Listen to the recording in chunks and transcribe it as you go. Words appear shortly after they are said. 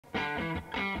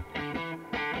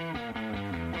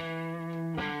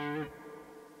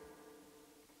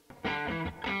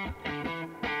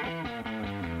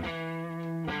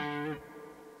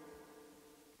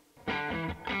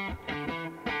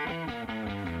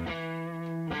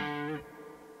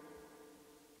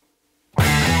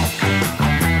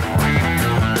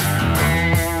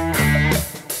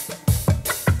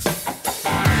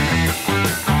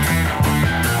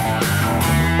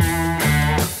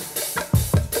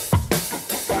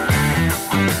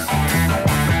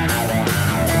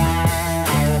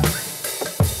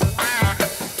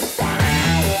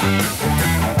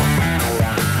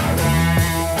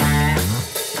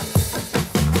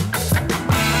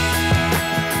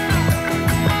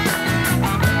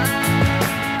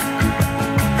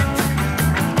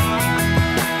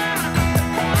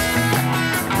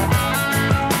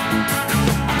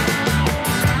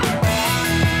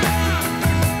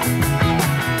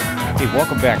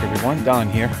back, everyone. Don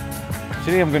here.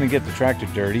 Today I'm going to get the tractor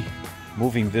dirty,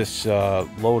 moving this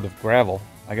load of gravel.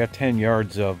 I got 10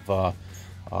 yards of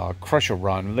crusher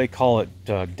run. They call it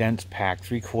dense pack,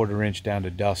 3/4 inch down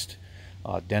to dust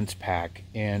dense pack,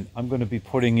 and I'm going to be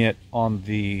putting it on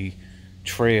the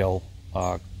trail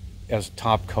as a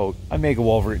top coat. I may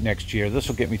go over it next year. This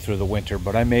will get me through the winter,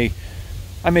 but I may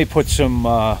put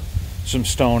some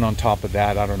stone on top of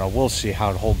that. I don't know. We'll see how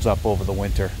it holds up over the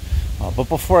winter. But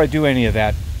before I do any of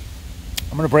that,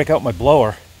 I'm going to break out my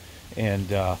blower and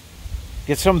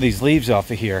get some of these leaves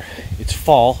off of here. It's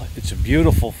fall. It's a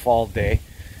beautiful fall day.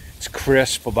 It's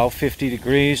crisp, about 50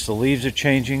 degrees. The leaves are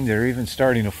changing. They're even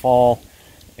starting to fall,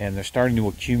 and they're starting to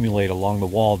accumulate along the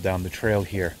wall down the trail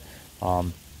here.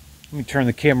 Let me turn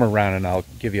the camera around and I'll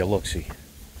give you a look-see.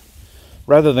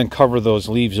 Rather than cover those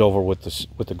leaves over with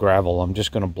the gravel, I'm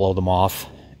just going to blow them off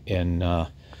and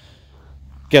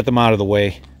get them out of the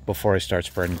way before I start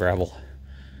spreading gravel.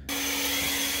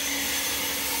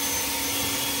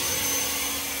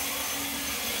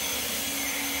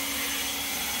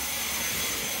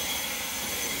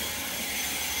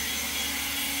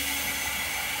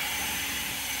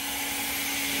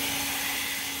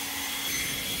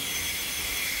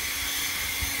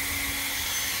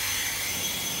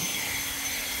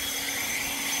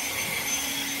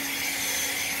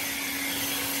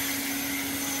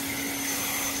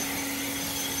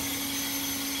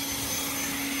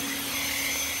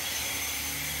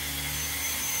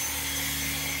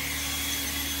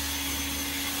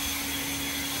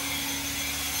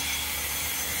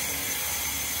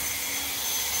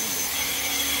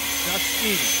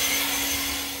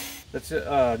 That's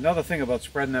another thing about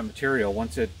spreading that material.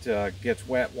 Once it gets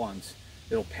wet once,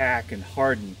 it'll pack and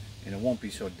harden, and it won't be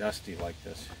so dusty like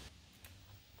this.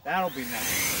 That'll be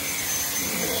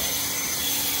nice.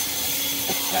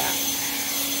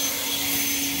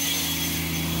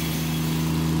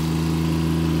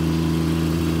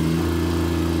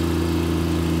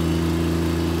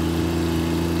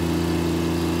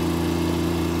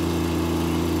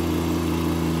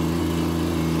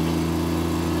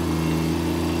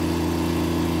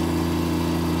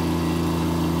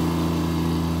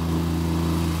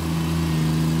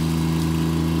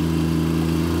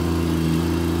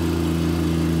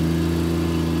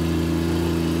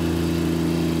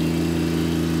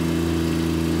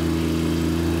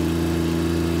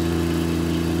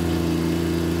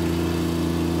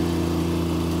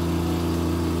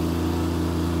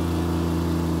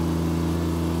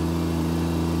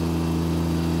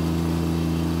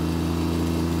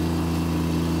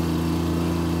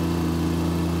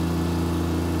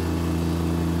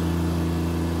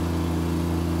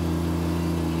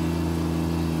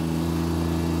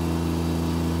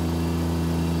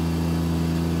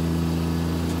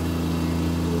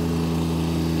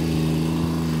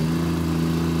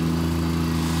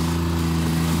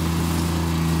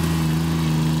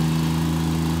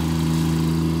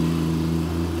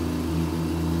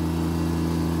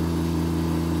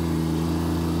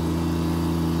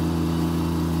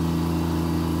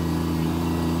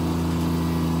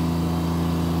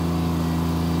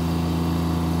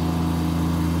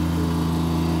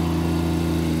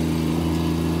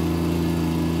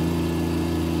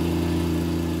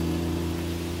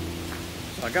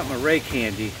 I got my rake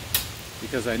handy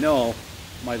because I know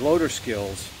my loader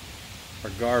skills are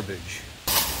garbage.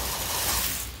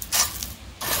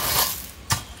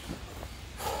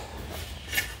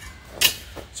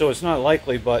 So it's not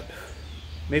likely, but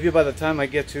maybe by the time I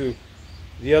get to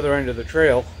the other end of the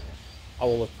trail, I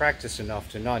will have practiced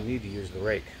enough to not need to use the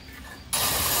rake.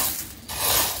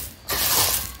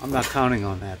 I'm not counting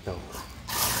on that though.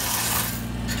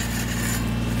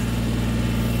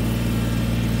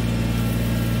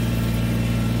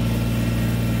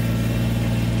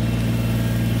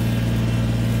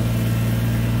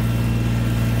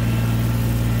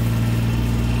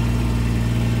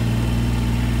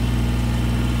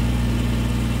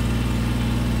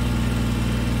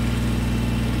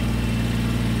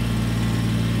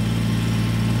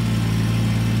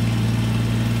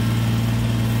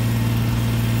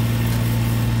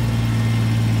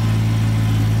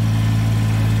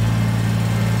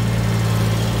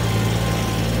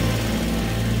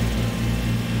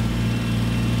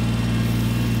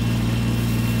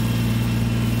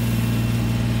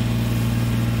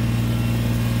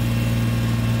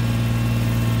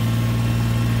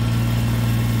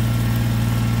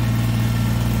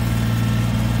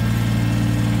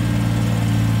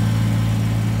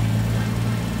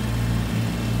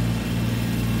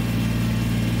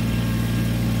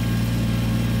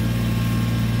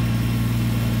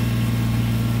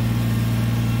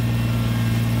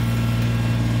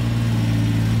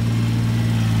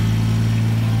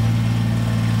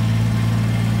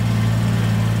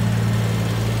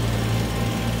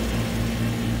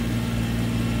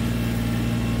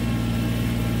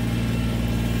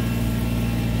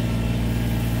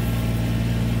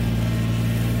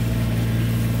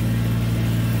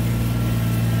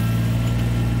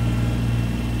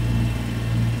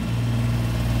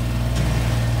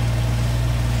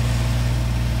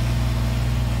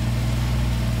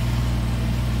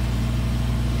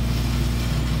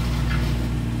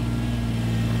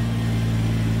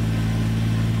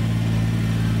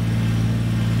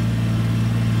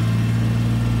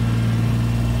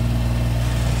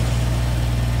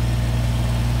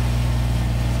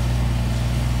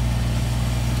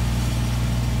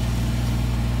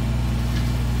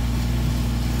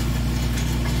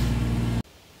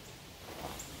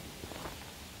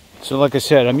 So like I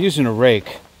said, I'm using a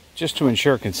rake just to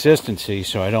ensure consistency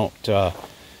so I don't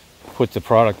put the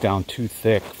product down too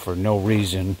thick for no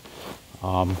reason.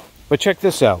 But check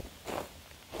this out.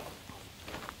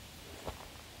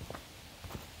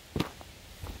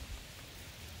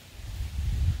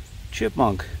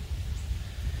 Chipmunk.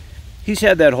 He's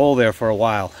had that hole there for a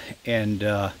while, and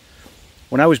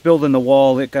when I was building the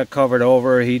wall, it got covered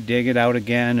over, he'd dig it out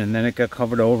again, and then it got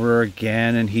covered over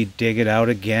again, and he'd dig it out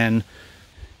again.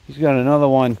 He's got another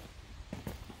one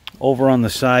over on the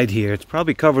side here. It's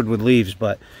probably covered with leaves,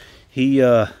 but he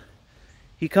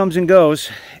comes and goes,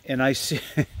 and I see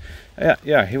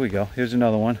yeah, here we go. Here's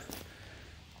another one.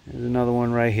 There's another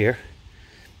one right here.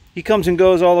 He comes and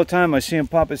goes all the time. I see him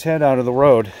pop his head out of the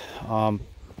road. Live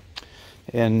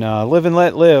and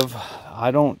let live.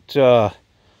 I don't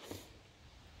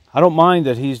mind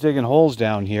that he's digging holes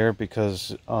down here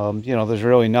because you know, there's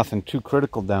really nothing too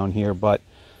critical down here. But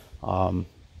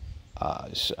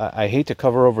I hate to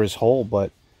cover over his hole,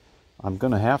 but I'm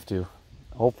gonna have to.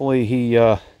 Hopefully he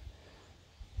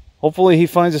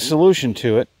finds a solution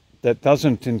to it that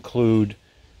doesn't include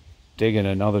digging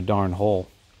another darn hole.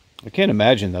 I can't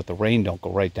imagine that the rain don't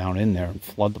go right down in there and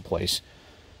flood the place.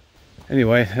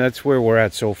 Anyway, that's where we're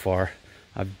at so far.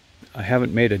 I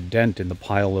haven't made a dent in the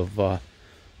pile of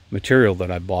material that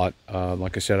I bought.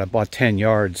 Like I said, I bought 10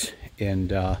 yards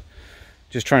and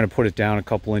just trying to put it down a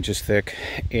couple inches thick,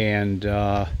 and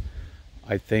I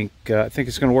think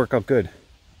it's going to work out good.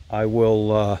 I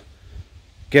will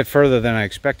get further than I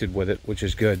expected with it, which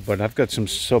is good. But I've got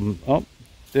some. Oh,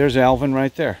 there's Alvin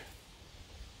right there.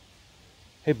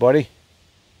 Hey, buddy.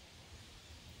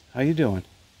 How you doing?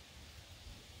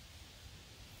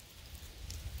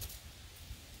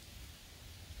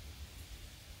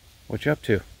 What you up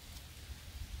to?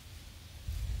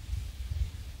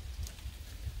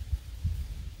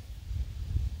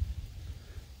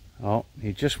 Oh,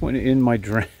 he just went in my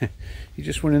drain. He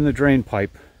just went in the drain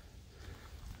pipe.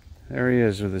 There he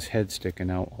is with his head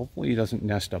sticking out. Hopefully he doesn't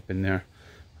nest up in there.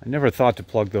 I never thought to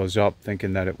plug those up,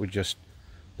 thinking that it would just,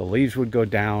 the leaves would go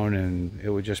down and it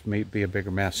would just be a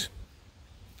bigger mess.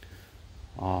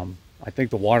 I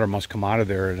think the water must come out of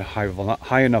there at a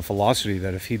high enough velocity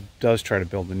that if he does try to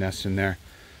build a nest in there,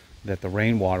 that the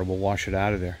rainwater will wash it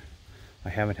out of there. I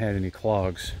haven't had any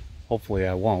clogs. Hopefully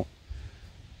I won't.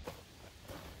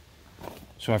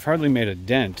 So I've hardly made a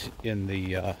dent in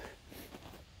the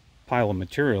pile of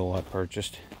material I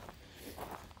purchased,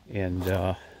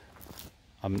 and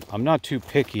I'm not too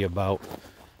picky about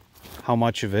how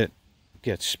much of it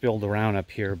gets spilled around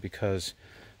up here, because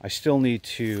I still need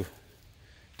to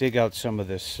dig out some of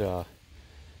this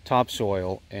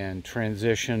topsoil and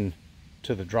transition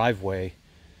to the driveway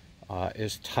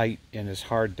as tight and as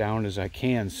hard down as I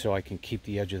can, so I can keep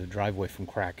the edge of the driveway from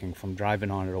cracking from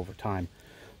driving on it over time.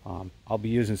 I'll be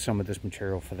using some of this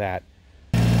material for that.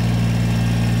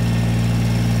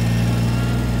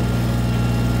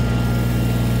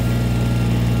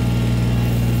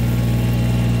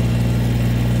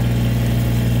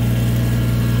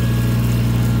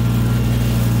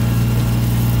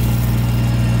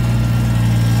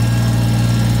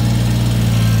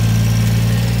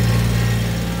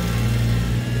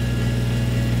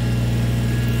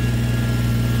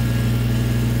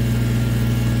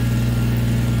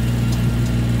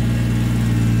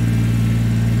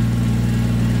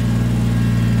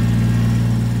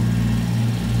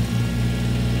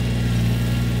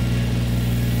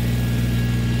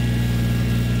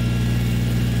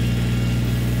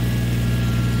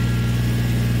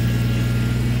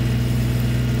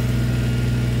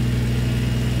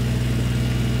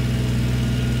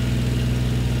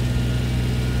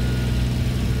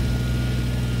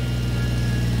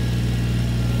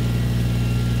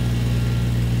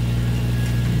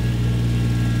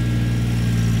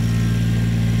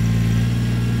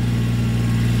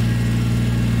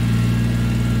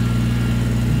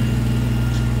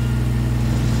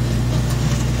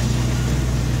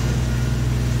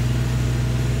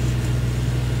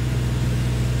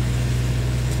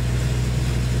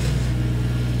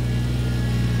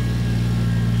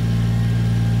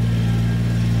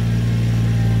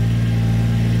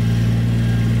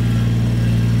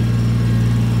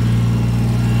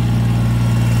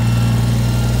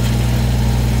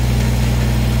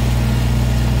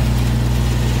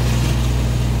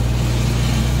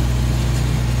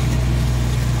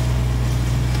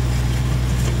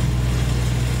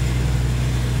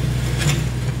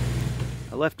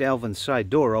 Left Alvin's side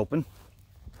door open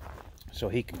so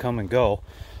he can come and go.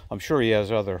 I'm sure he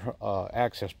has other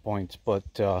access points,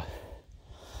 but I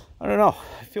don't know.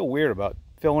 I feel weird about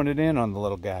filling it in on the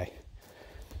little guy.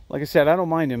 like I said, I don't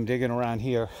mind him digging around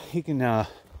here. He can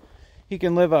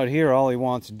live out here all he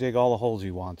wants and dig all the holes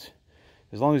he wants,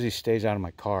 as long as he stays out of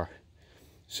my car.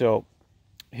 So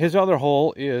his other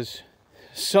hole is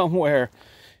somewhere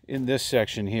in this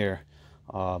section here.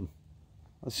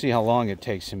 Let's see how long it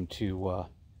takes him to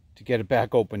get it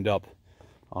back opened up.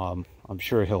 I'm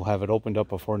sure he'll have it opened up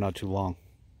before not too long.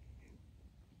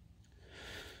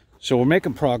 So we're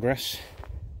making progress.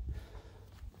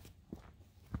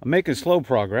 I'm making slow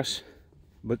progress,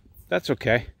 but that's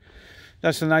okay.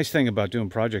 That's the nice thing about doing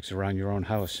projects around your own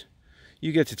house.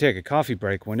 You get to take a coffee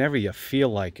break whenever you feel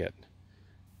like it.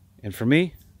 And for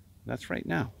me, that's right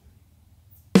now.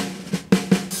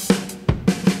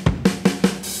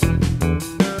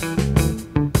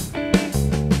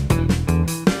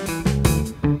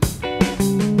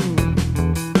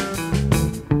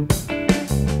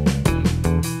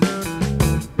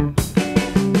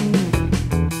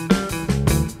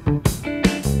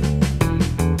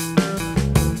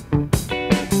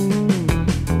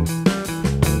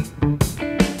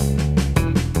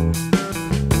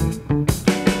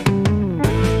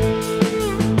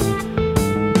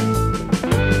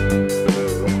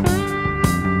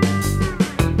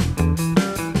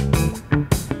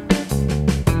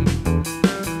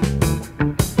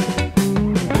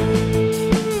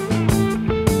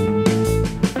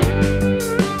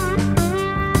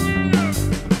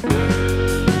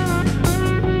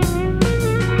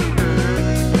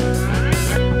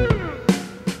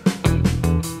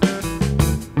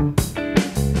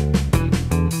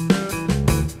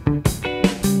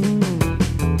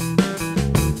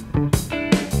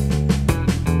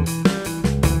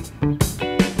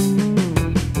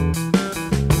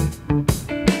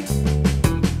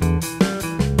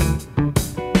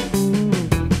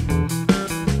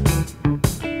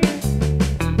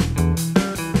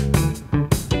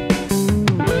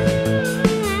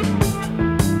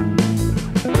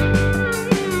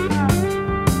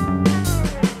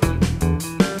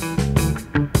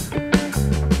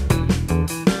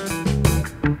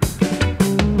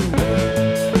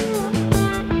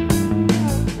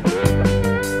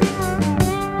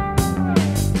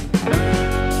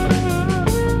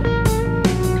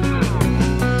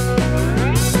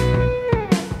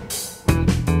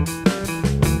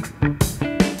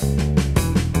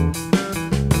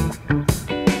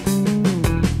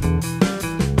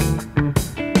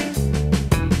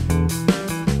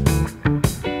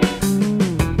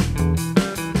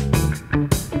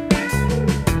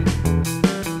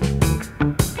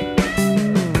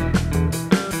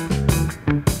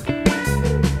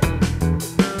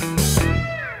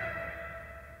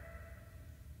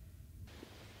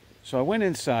 So I went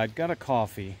inside, got a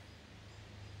coffee,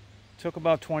 took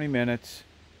about 20 minutes,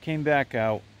 came back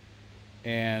out,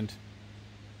 and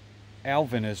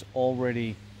Alvin has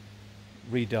already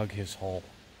redug his hole.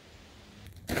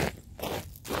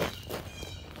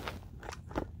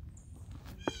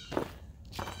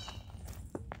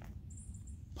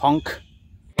 Punk.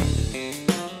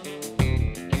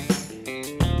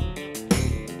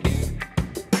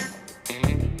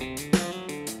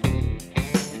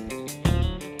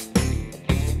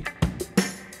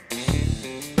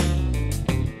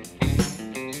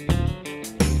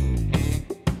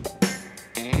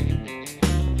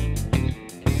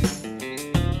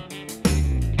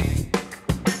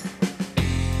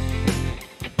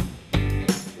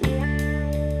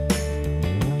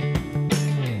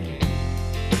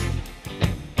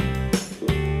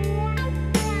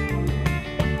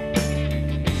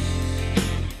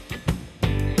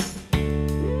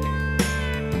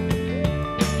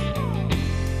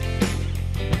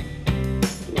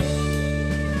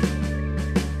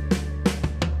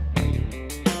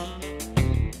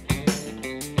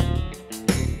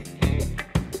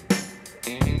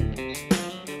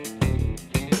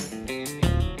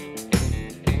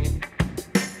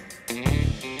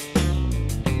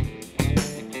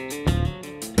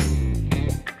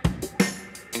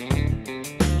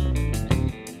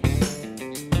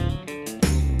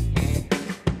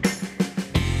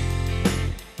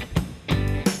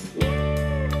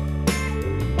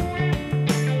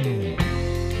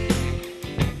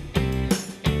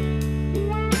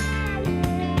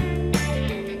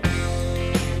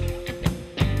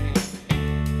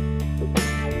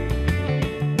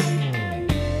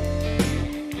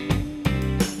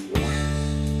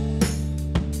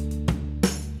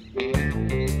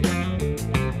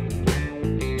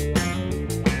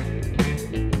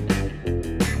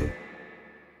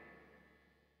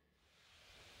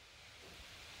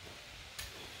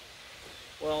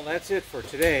 Well, that's it for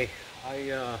today. I've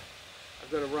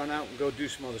got to run out and go do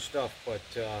some other stuff, but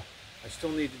I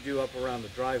still need to do up around the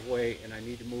driveway, and I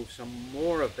need to move some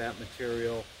more of that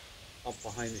material up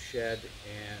behind the shed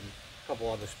and a couple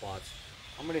other spots.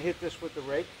 I'm going to hit this with the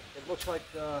rake. It looks like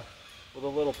with a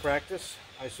little practice,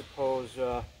 I suppose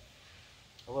a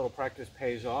little practice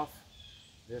pays off.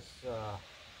 This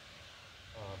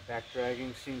back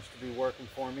dragging seems to be working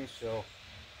for me, so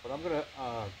but I'm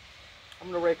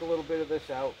gonna rake a little bit of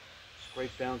this out,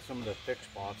 scrape down some of the thick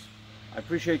spots. I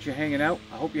appreciate you hanging out.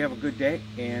 I hope you have a good day,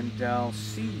 and I'll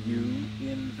see you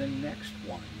in the next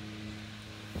one.